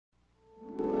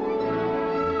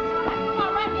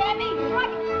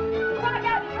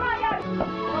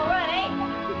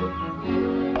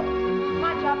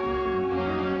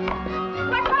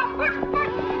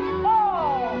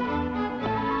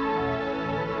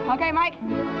Okay, Mike?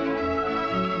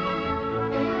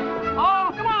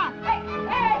 Oh, come on! Hey, come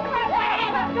on!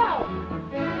 Hey, let's go!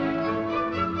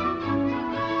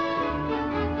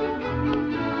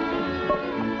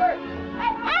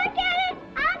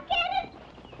 I'll get it!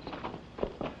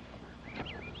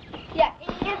 Yeah,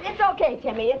 it's okay,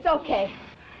 Timmy. It's okay.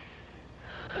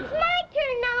 It's my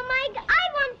turn now, Mike. I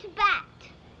want to bat.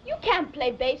 You can't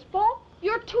play baseball.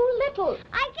 You're too little.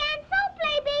 I can't so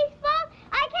play baseball.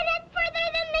 I can hit further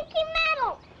than Mickey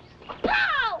Mantle.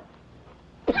 Pow!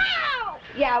 Pow!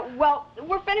 Yeah, well,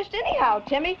 we're finished anyhow,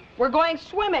 Timmy. We're going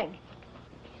swimming.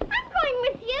 I'm going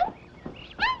with you.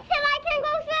 Mom said I can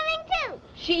go swimming too.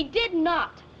 She did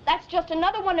not. That's just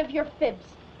another one of your fibs.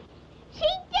 She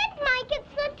did, Mike.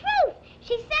 It's the truth.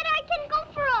 She said I can go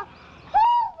for a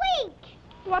whole week.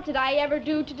 What did I ever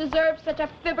do to deserve such a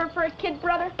fibber for a kid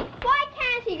brother? Why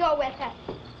can't he go with us?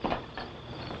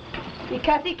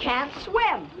 Because he can't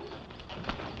swim.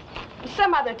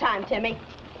 Some other time, Timmy.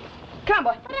 Come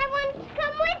on, boy. But I want to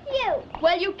come with you.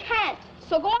 Well, you can't.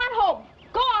 So go on home.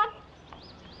 Go on.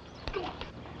 Come on.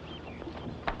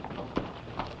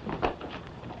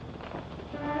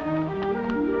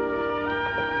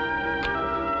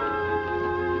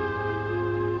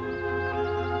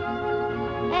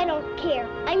 I don't care.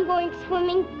 I'm going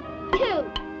swimming too.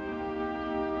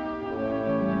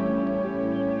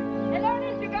 And there it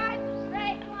is, you guys.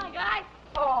 Hey, come on, guys.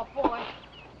 Oh, boy.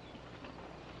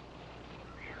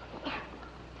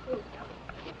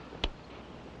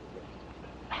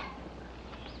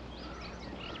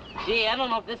 Gee, I don't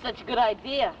know if this is such a good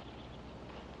idea.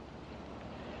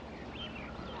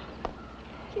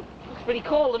 Looks pretty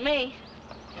cold to me.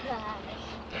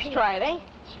 Let's try it, eh?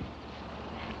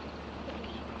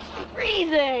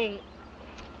 Freezing!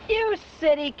 You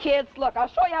city kids. Look, I'll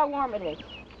show you how warm it is.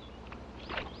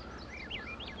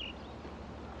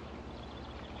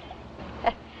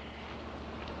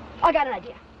 I got an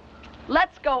idea.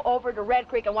 Let's go over to Red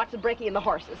Creek and watch the breaking in the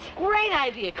horses. Great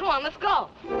idea. Come on, let's go.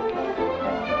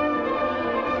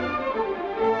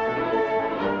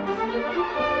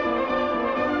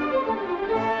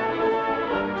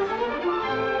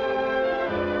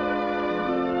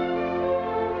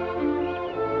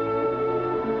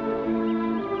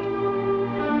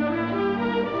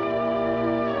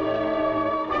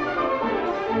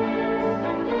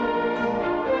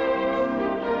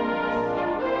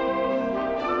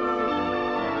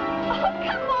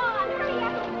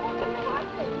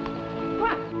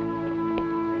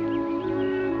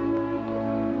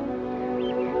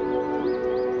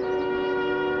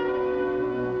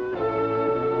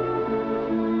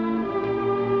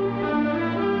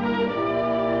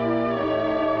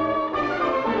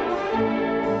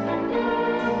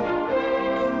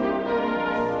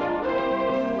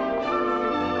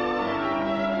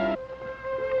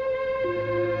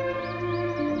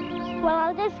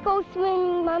 Go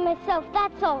swimming by myself,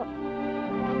 that's all.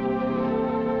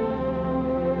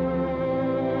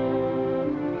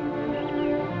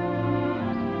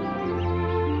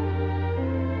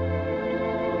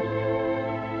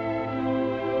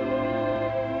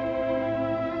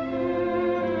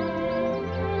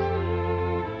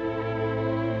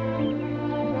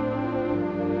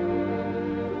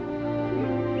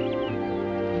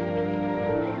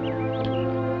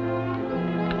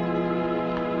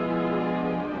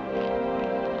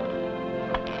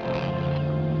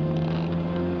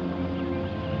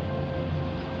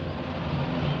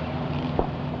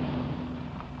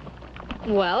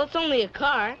 Well, it's only a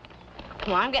car.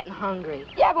 Come on, I'm getting hungry.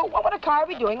 Yeah, but what would a car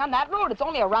be doing on that road? It's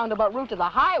only a roundabout route to the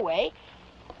highway.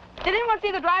 Did anyone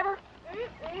see the driver?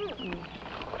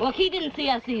 Look, he didn't see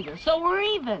us either, so we're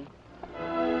even.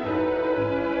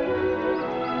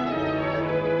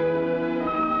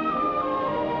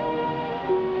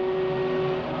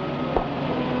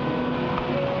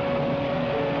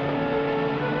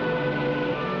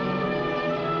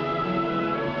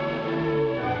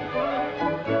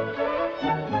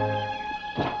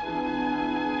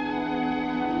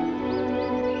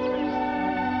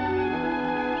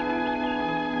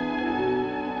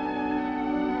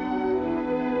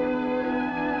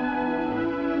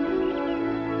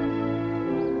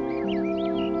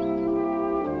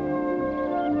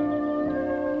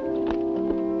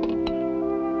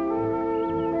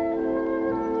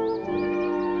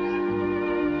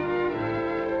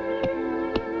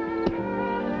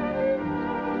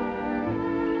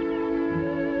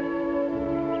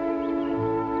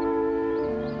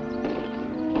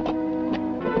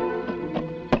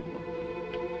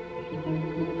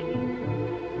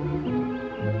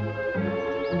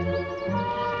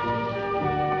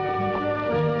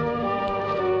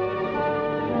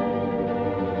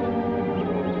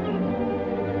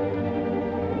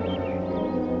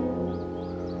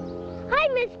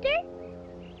 mister.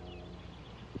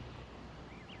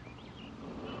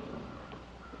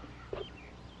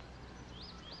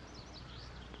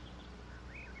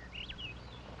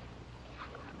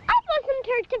 I wasn't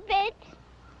hurt a bit.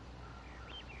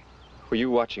 Were you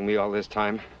watching me all this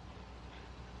time?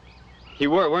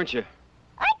 You were, weren't you?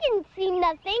 I didn't see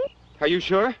nothing. Are you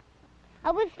sure?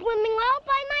 I was swimming all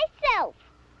by myself.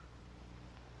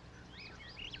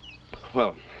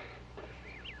 Well,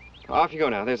 off you go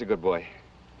now. There's a good boy.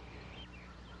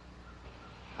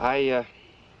 I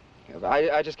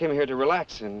just came here to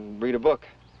relax and read a book.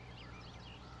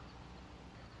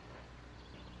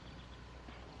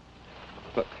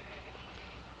 Look,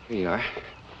 here you are.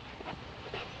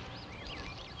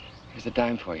 Here's a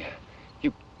dime for you.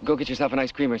 You go get yourself an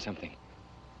ice cream or something.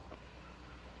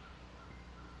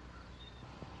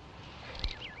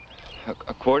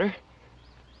 A quarter?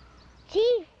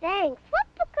 Gee, thanks. What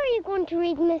book are you going to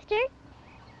read, mister?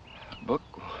 Book?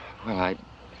 Well,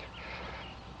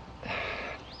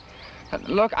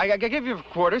 look, I give you a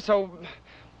quarter, so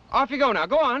off you go now.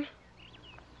 Go on.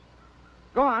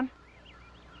 Go on.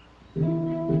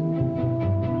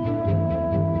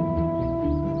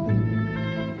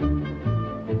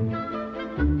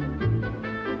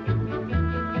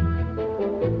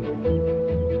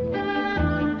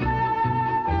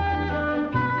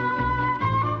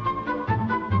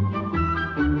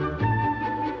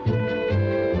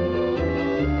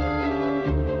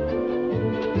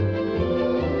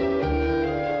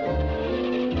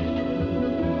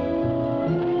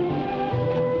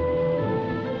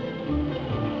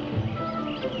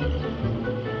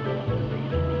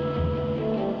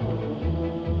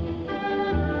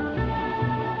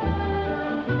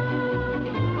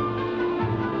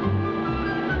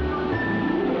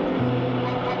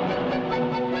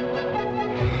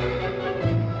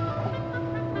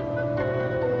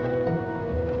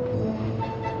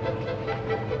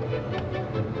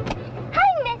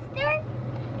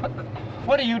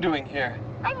 What are you doing here?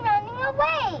 I'm running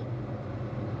away.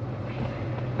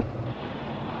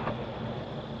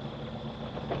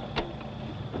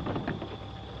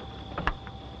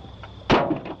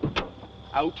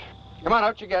 Out. Come on,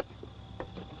 out you get.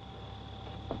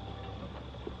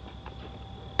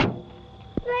 But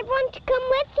I want to come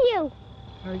with you.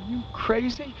 Are you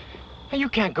crazy? You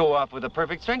can't go off with a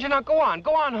perfect stranger. Now go on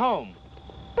home.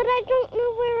 But I don't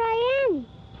know where I am.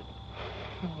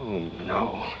 Oh,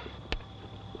 no.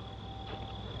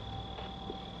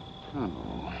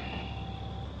 Oh.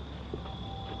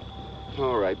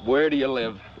 All right, where do you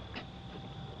live?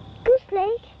 Goose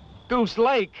Lake. Goose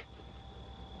Lake?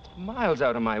 It's miles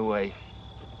out of my way.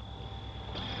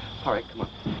 All right, come on.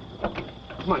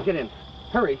 Come on, get in.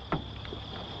 Hurry.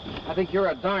 I think you're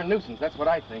a darn nuisance. That's what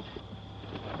I think.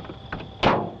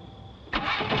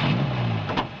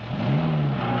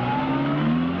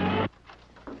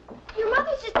 Your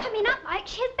mother's just coming up, Mike.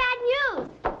 She has bad news.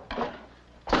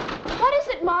 What is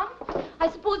it, Mom? I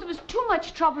suppose it was too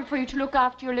much trouble for you to look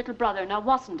after your little brother, now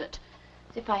wasn't it?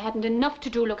 As if I hadn't enough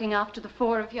to do looking after the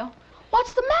four of you.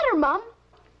 What's the matter, Mom?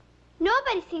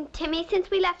 Nobody's seen Timmy since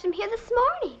we left him here this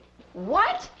morning.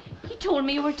 What? He told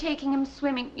me you were taking him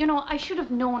swimming. You know, I should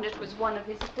have known it was one of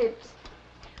his fibs.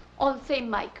 All the same,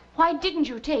 Mike, why didn't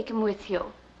you take him with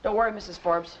you? Don't worry, Mrs.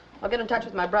 Forbes. I'll get in touch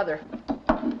with my brother.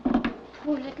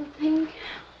 Poor little thing.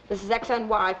 This is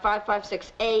XNY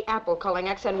 556A Apple calling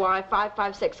XNY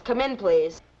 556. Come in,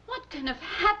 please. What can have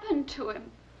happened to him?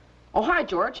 Oh, hi,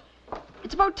 George.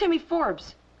 It's about Timmy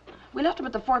Forbes. We left him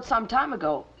at the fort some time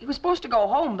ago. He was supposed to go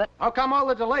home, but... How come all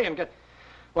the delay and get...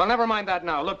 Well, never mind that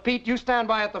now. Look, Pete, you stand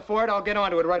by at the fort. I'll get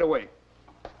onto it right away.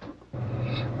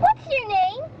 What's your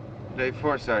name? Dave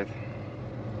Forsythe.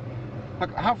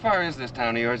 Look, how far is this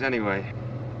town of yours anyway?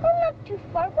 Oh, not too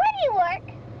far. Where do you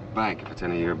work? Bank, if it's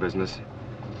any of your business.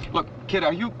 Look, kid,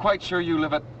 are you quite sure you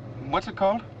live at... What's it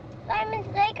called? Simon's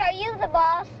Lake. Are you the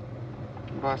boss?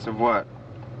 Boss of what?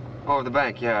 Oh, of the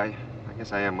bank, yeah. I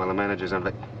guess I am. Well, the manager's on...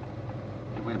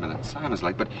 Wait a minute, Simon's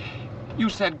Lake, but you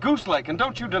said Goose Lake, and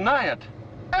don't you deny it.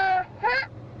 Uh-huh.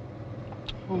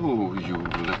 Oh, you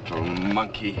little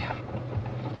monkey.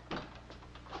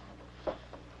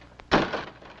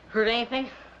 Heard anything?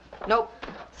 Nope.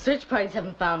 Search parties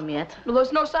haven't found him yet. Well,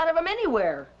 there's no sign of him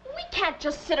anywhere. We can't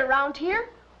just sit around here.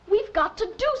 We've got to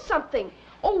do something.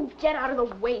 Oh, get out of the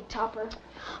way, Topper.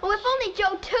 Oh, if only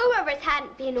Joe Two Rivers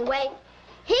hadn't been away.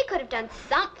 He could have done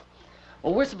something.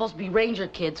 Well, we're supposed to be ranger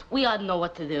kids. We ought to know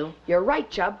what to do. You're right,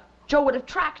 Chub. Joe would have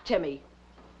tracked Timmy.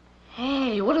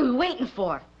 Hey, what are we waiting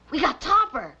for? We got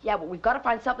Topper. Yeah, but we've got to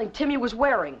find something Timmy was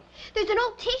wearing. There's an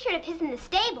old T-shirt of his in the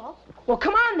stable. Well,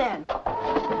 come on, then.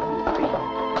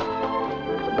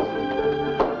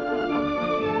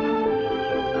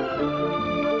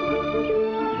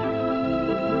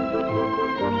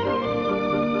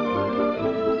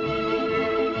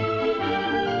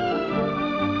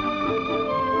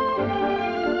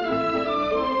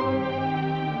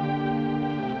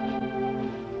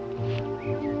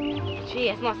 He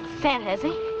hasn't lost a cent, has he?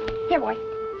 Here, boy.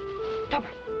 Tupper.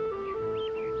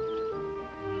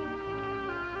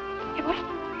 Here, boy.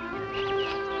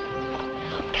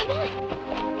 Come on.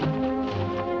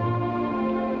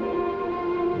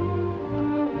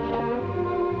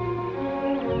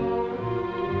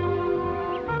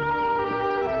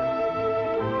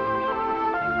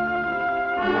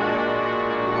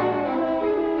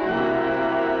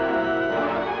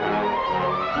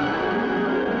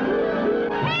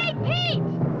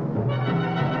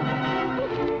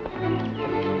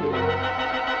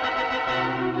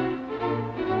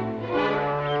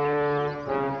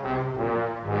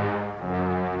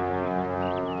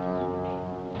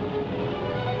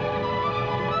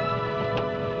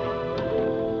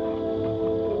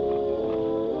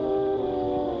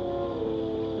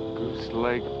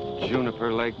 Lake,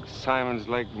 Juniper Lake, Simon's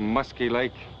Lake, Muskie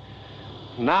Lake.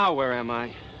 Now where am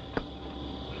I?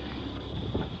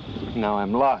 Now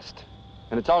I'm lost.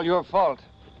 And it's all your fault.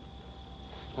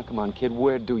 Now come on, kid,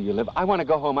 where do you live? I want to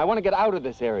go home. I want to get out of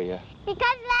this area. Because of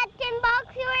that tin box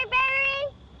you were burying?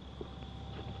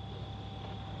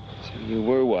 So you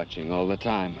were watching all the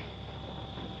time.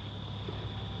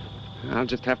 I'll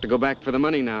just have to go back for the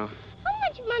money now. How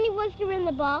much money was there in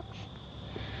the box?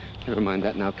 Never mind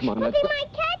that now. Come on, Well, let's they go.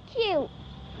 might catch you.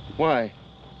 Why?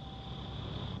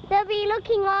 They'll be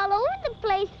looking all over the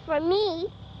place for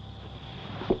me.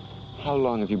 How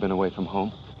long have you been away from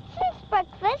home? Since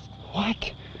breakfast.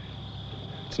 What?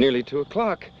 It's nearly 2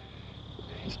 o'clock.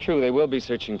 It's true, they will be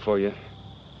searching for you.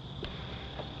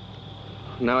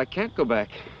 Now I can't go back.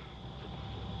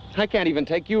 I can't even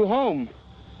take you home.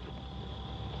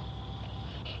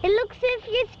 It looks as if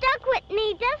you're stuck with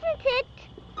me, doesn't it?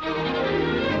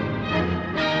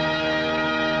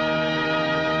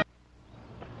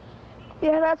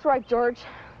 Yeah, that's right, George.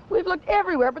 We've looked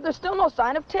everywhere, but there's still no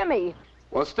sign of Timmy.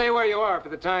 Well, stay where you are for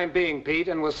the time being, Pete,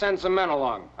 and we'll send some men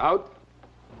along. Out?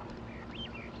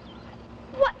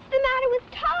 What's the matter with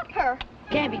Topper?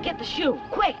 Gaby, get the shoe,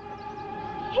 quick.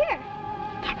 Here.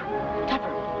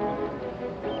 Tupper.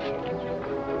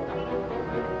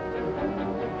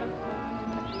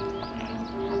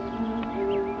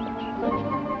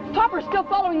 Topper's still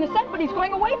following the scent, but he's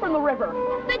going away from the river.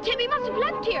 Then Timmy must have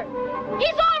left here.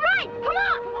 He's all right. Come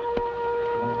on.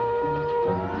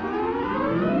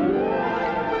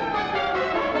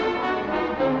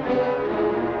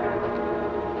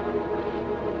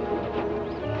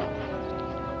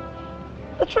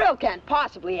 The trail can't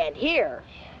possibly end here.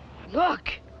 Look.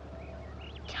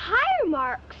 Tire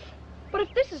marks. But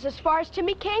if this is as far as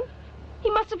Timmy came,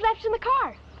 he must have left in the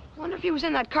car. Wonder if he was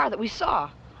in that car that we saw.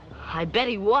 I bet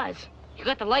he was. You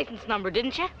got the license number,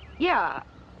 didn't you? Yeah,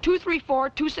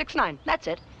 234269. That's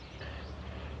it.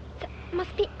 It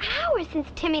must be hours since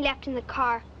Timmy left in the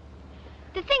car.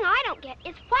 The thing I don't get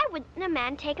is why wouldn't a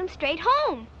man take him straight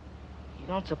home? You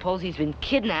don't suppose he's been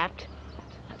kidnapped?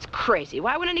 That's crazy.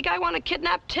 Why would any guy want to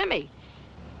kidnap Timmy?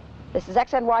 This is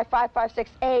XNY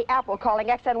 556A Apple calling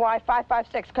XNY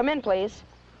 556. Come in, please.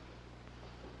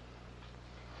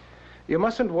 You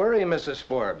mustn't worry, Mrs.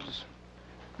 Forbes.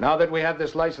 Now that we have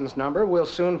this license number, we'll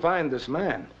soon find this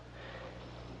man.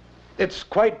 It's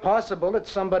quite possible it's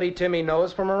somebody Timmy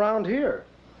knows from around here.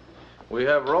 We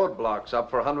have roadblocks up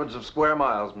for hundreds of square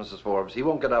miles, Mrs. Forbes. He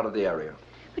won't get out of the area.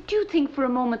 But do you think for a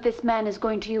moment this man is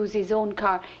going to use his own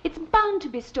car? It's bound to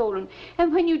be stolen.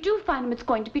 And when you do find him, it's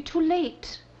going to be too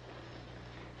late.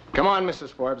 Come on, Mrs.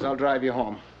 Forbes, I'll drive you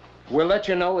home. We'll let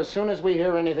you know as soon as we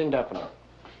hear anything definite.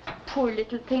 Poor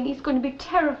little thing. He's going to be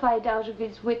terrified out of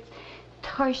his wits.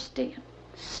 Thirsty,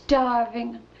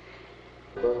 starving.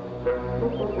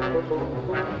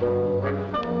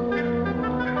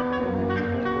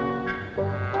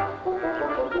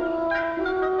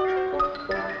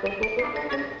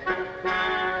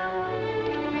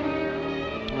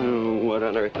 Oh, what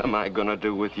on earth am I gonna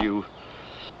do with you?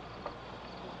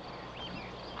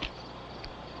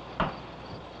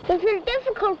 This is a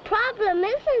difficult problem,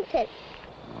 isn't it?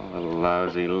 Oh,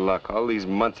 lousy luck. All these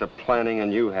months of planning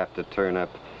and you have to turn up.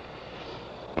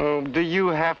 Oh, do you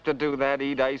have to do that?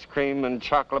 Eat ice cream and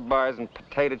chocolate bars and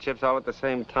potato chips all at the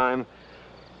same time?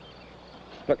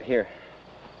 Look, here.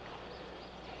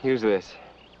 Use this.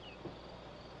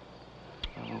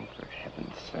 Oh, for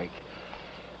heaven's sake.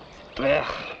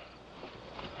 Ugh.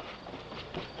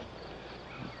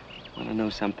 Want to know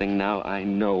something now? I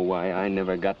know why I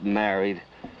never got married.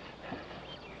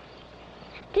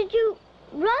 Did you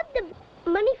rob the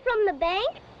money from the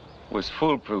bank? It was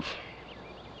foolproof.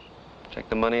 Take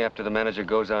the money after the manager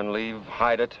goes on leave,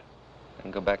 hide it,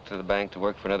 and go back to the bank to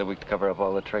work for another week to cover up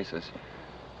all the traces.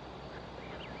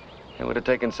 It would have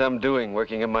taken some doing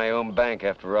working in my own bank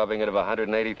after robbing it of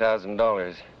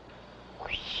 $180,000.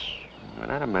 But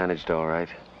I'd have managed all right.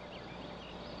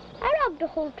 I robbed a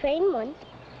whole train once.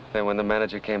 Then when the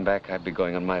manager came back, I'd be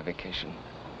going on my vacation.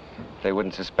 They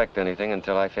wouldn't suspect anything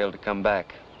until I failed to come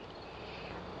back.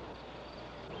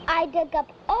 I dug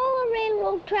up all the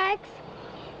railroad tracks.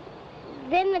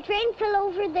 Then the train fell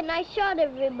over, then I shot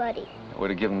everybody. It would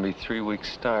have given me 3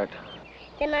 weeks' start.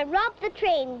 Then I robbed the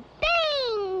train.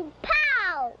 Bang!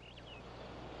 Pow!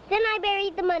 Then I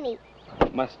buried the money.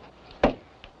 Must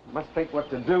think what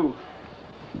to do.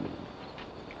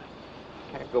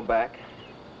 Can't go back.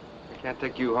 I can't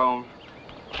take you home.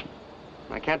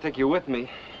 I can't take you with me.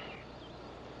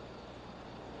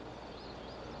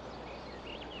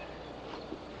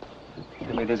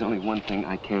 Timmy, there's only one thing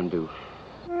I can do.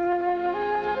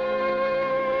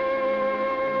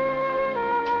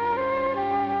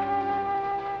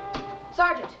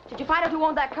 Sergeant, did you find out who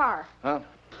owned that car? Huh?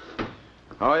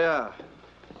 Oh, yeah.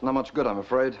 It's not much good, I'm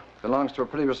afraid. Belongs to a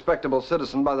pretty respectable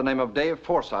citizen by the name of Dave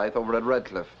Forsythe over at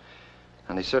Redcliffe.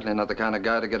 And he's certainly not the kind of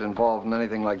guy to get involved in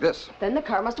anything like this. Then the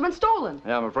car must have been stolen.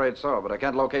 Yeah, I'm afraid so, but I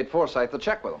can't locate Forsythe to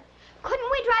check with him.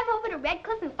 Couldn't we drive over to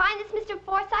Redcliffe and find this Mr.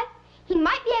 Forsythe? He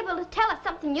might be able to tell us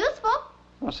something useful.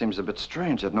 Well, it seems a bit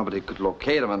strange that nobody could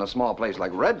locate him in a small place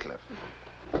like Redcliffe.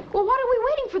 Well, what are we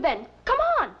waiting for then? Come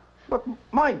on. But,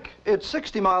 Mike, it's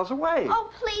 60 miles away. Oh,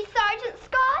 please, Sergeant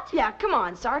Scott. Yeah, come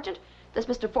on, Sergeant. This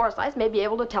Mr. Forsythe may be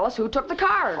able to tell us who took the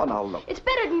car. Oh, now, look. It's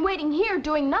better than waiting here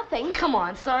doing nothing. Come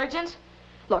on, Sergeant.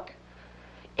 Look,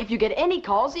 if you get any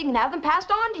calls, you can have them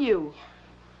passed on to you.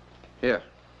 Here.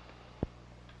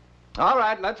 All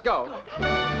right, let's go.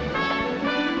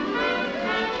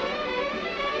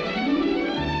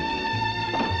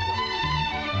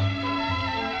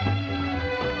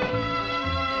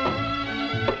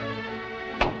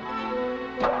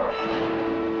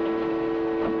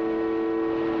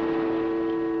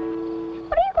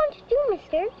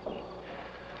 Mister.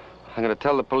 I'm going to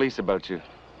tell the police about you.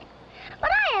 But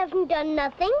I haven't done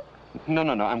nothing. No.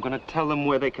 I'm going to tell them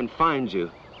where they can find you.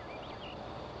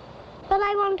 But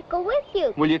I want to go with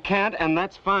you. Well, you can't, and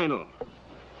that's final.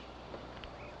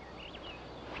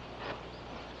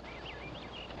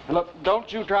 And look,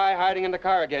 don't you try hiding in the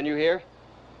car again, you hear?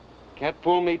 Can't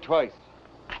fool me twice.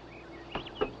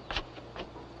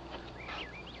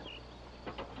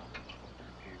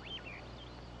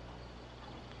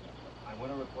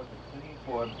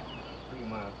 Forbes, 3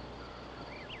 miles.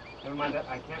 Never mind that,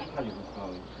 I can't tell you who's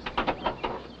calling.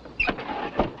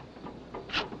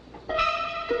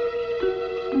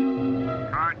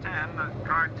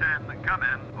 Car 10, come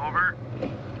in, over.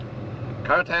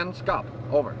 Car 10, stop,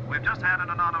 over. We've just had an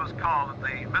anonymous call that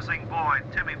the missing boy,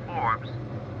 Timmy Forbes,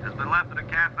 has been left at a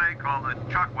cafe called the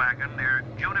Chuck Wagon near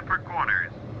Juniper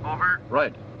Corners. Over.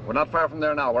 Right. We're not far from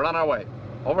there now. We're on our way.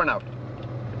 Over and out.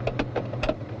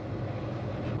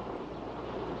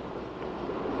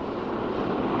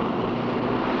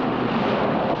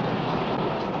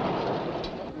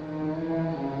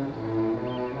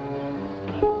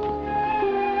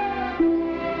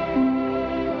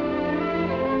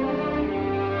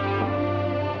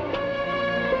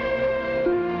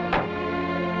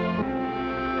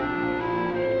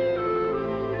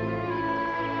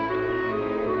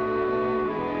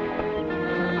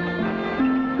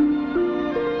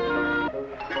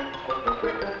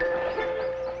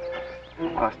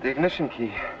 The ignition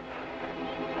key.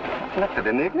 I left it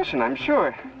in the ignition, I'm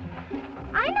sure.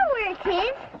 I know where it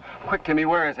is. Quick, Timmy,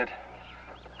 where is it?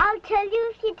 I'll tell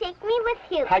you if you take me with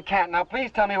you. I can't. Now,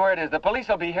 please tell me where it is. The police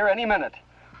will be here any minute.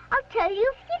 I'll tell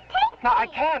you if you take No, me.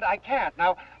 I can't.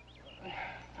 Now,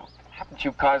 haven't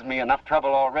you caused me enough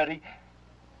trouble already?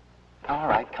 All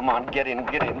right, come on, get in,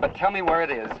 but tell me where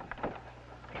it is.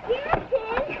 Here it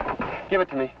is. Give it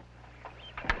to me.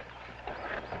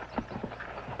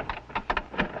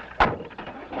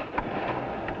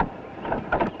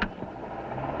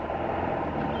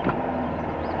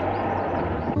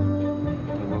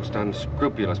 Most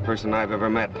unscrupulous person I've ever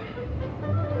met.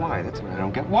 Why? That's what I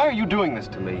don't get. Why are you doing this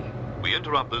to me? We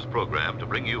interrupt this program to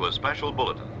bring you a special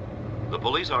bulletin. The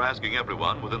police are asking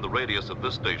everyone within the radius of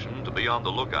this station to be on the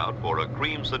lookout for a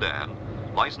cream sedan,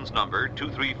 license number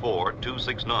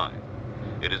 234269.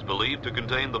 It is believed to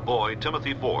contain the boy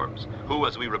Timothy Forbes, who,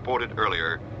 as we reported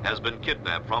earlier, has been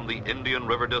kidnapped from the Indian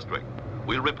River District.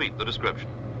 We'll repeat the description.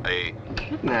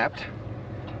 Kidnapped?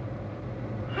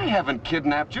 I haven't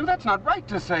kidnapped you. That's not right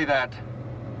to say that.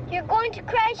 You're going to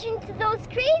crash into those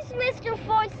trees, Mr.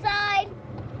 Forsythe.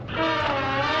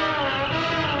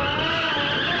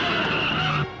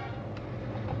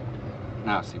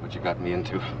 Now see what you got me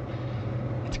into.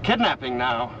 It's kidnapping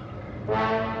now. All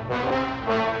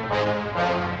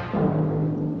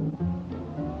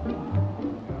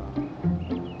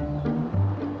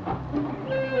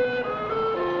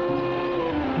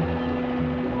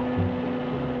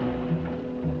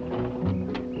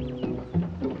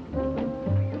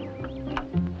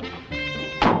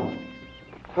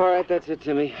right, that's it,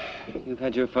 Timmy. You've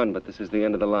had your fun, but this is the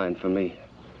end of the line for me.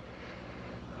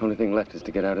 Only thing left is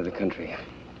to get out of the country.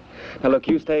 Now, look,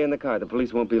 you stay in the car. The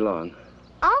police won't be long.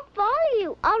 I'll follow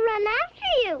you. I'll run after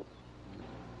you.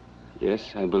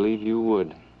 Yes, I believe you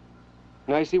would.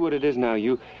 Now, I see what it is now.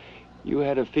 You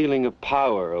had a feeling of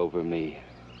power over me.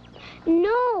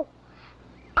 No.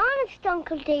 Honest,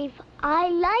 Uncle Dave, I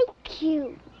like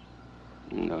you.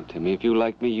 No, Timmy, if you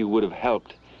liked me, you would have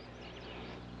helped.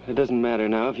 It doesn't matter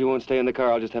now. If you won't stay in the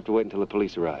car, I'll just have to wait until the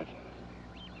police arrive.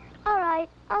 All right,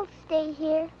 I'll stay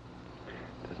here.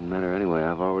 Doesn't matter anyway.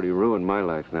 I've already ruined my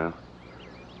life now.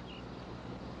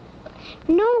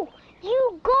 No,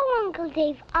 you go, Uncle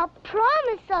Dave. I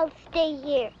promise I'll stay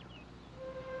here.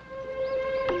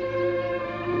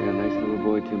 You're a nice little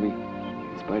boy, Timmy,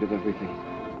 in spite of everything.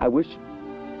 I wish...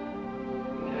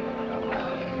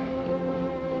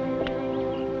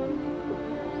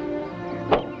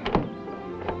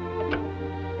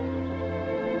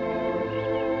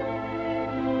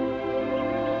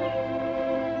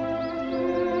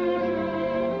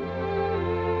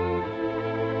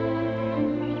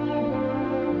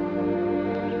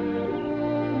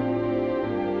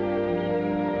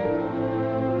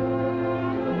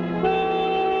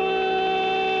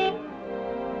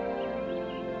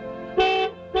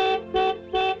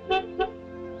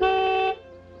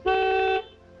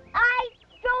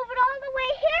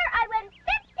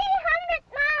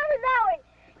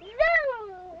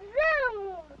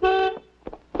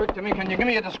 Timmy, can you give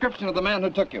me a description of the man who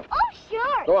took you? Oh,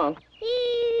 sure. Go on.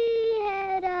 He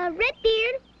had a red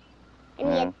beard, and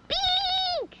he had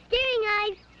big staring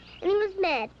eyes, and he was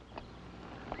mad.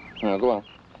 Now, go on.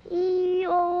 He,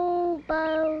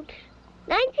 about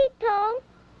 9 feet tall,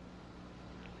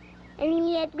 and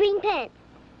he had green pants.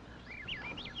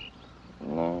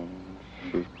 9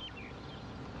 feet.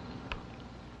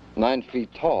 9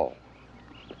 feet tall.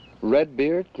 Red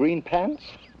beard, green pants?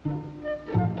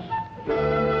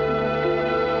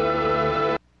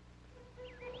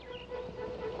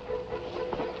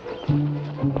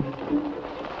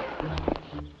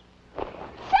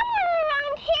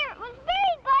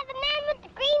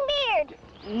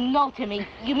 No, Timmy,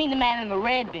 you mean the man in the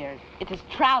red beard. It's his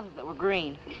trousers that were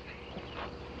green.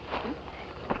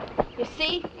 You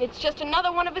see, it's just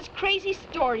another one of his crazy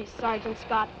stories, Sergeant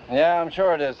Scott. Yeah, I'm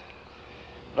sure it is.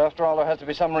 But after all, there has to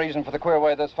be some reason for the queer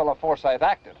way this fellow Forsythe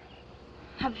acted.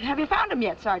 Have you found him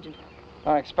yet, Sergeant?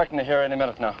 I'm expecting to hear any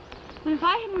minute now. Well, if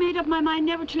I hadn't made up my mind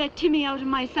never to let Timmy out of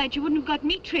my sight, you wouldn't have got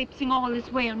me traipsing all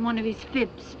this way on one of his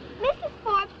fibs. Mrs.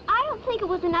 Forbes, I don't think it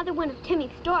was another one of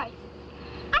Timmy's stories.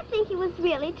 I think he was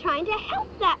really trying to help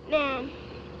that man.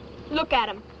 Look at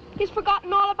him. He's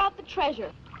forgotten all about the treasure.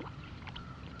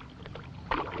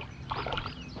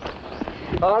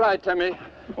 All right, Timmy.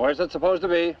 Where's it supposed to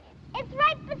be? It's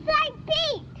right beside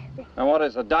Pete. And what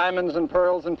is it, diamonds and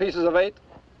pearls and pieces of 8?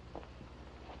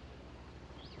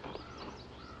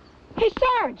 Hey,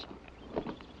 Sarge!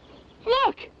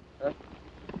 Look!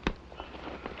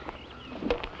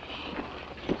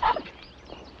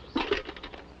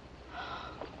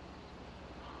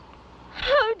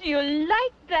 How do you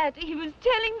like that? He was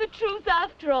telling the truth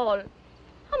after all.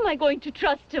 How am I going to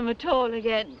trust him at all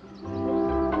again?